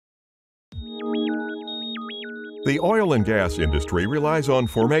The oil and gas industry relies on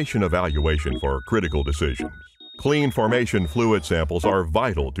formation evaluation for critical decisions. Clean formation fluid samples are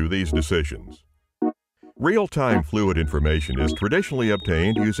vital to these decisions. Real-time fluid information is traditionally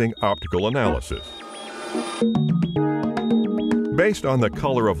obtained using optical analysis. Based on the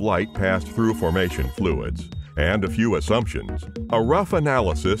color of light passed through formation fluids and a few assumptions, a rough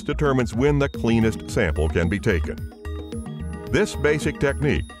analysis determines when the cleanest sample can be taken. This basic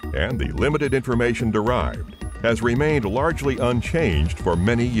technique and the limited information derived has remained largely unchanged for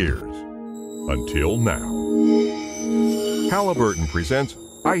many years, until now. Halliburton presents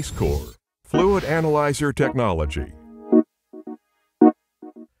IceCore Fluid Analyzer Technology.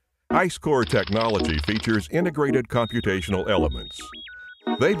 IceCore technology features integrated computational elements.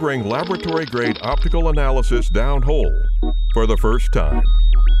 They bring laboratory-grade optical analysis downhole for the first time.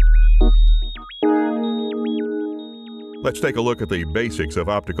 Let's take a look at the basics of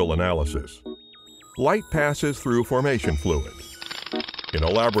optical analysis. Light passes through formation fluid. In a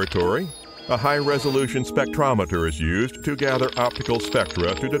laboratory, a high-resolution spectrometer is used to gather optical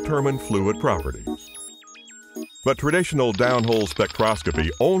spectra to determine fluid properties. But traditional downhole spectroscopy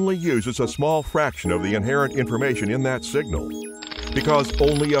only uses a small fraction of the inherent information in that signal, because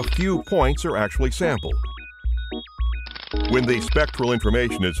only a few points are actually sampled. When the spectral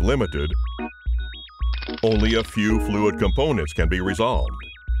information is limited, only a few fluid components can be resolved.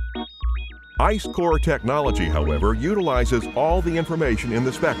 IceCore technology, however, utilizes all the information in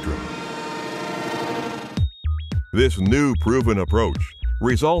the spectrum. This new proven approach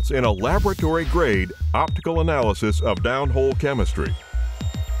results in a laboratory-grade optical analysis of downhole chemistry.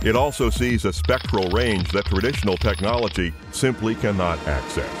 It also sees a spectral range that traditional technology simply cannot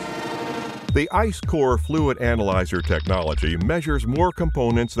access. The IceCore fluid analyzer technology measures more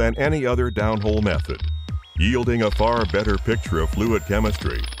components than any other downhole method, yielding a far better picture of fluid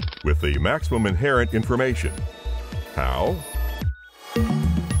chemistry with the maximum inherent information. How?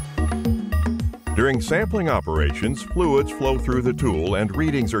 During sampling operations, fluids flow through the tool and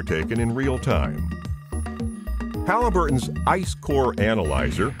readings are taken in real time. Halliburton's IceCore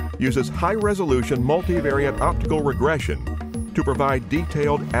analyzer uses high-resolution multivariate optical regression to provide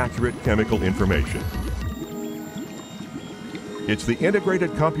detailed, accurate chemical information. It's the integrated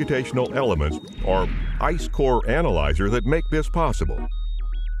computational elements, or IceCore analyzer, that make this possible.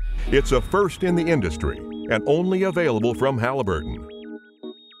 It's a first in the industry and only available from Halliburton.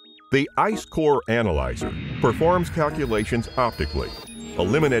 The IceCore analyzer performs calculations optically,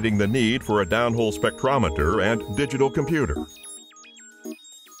 eliminating the need for a downhole spectrometer and digital computer.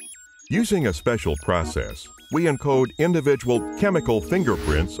 Using a special process, we encode individual chemical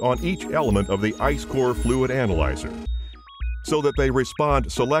fingerprints on each element of the IceCore fluid analyzer, so that they respond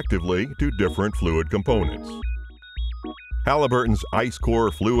selectively to different fluid components. Halliburton's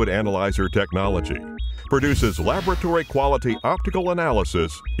IceCore fluid analyzer technology produces laboratory-quality optical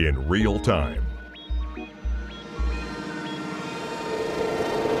analysis in real time.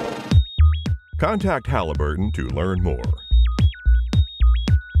 Contact Halliburton to learn more.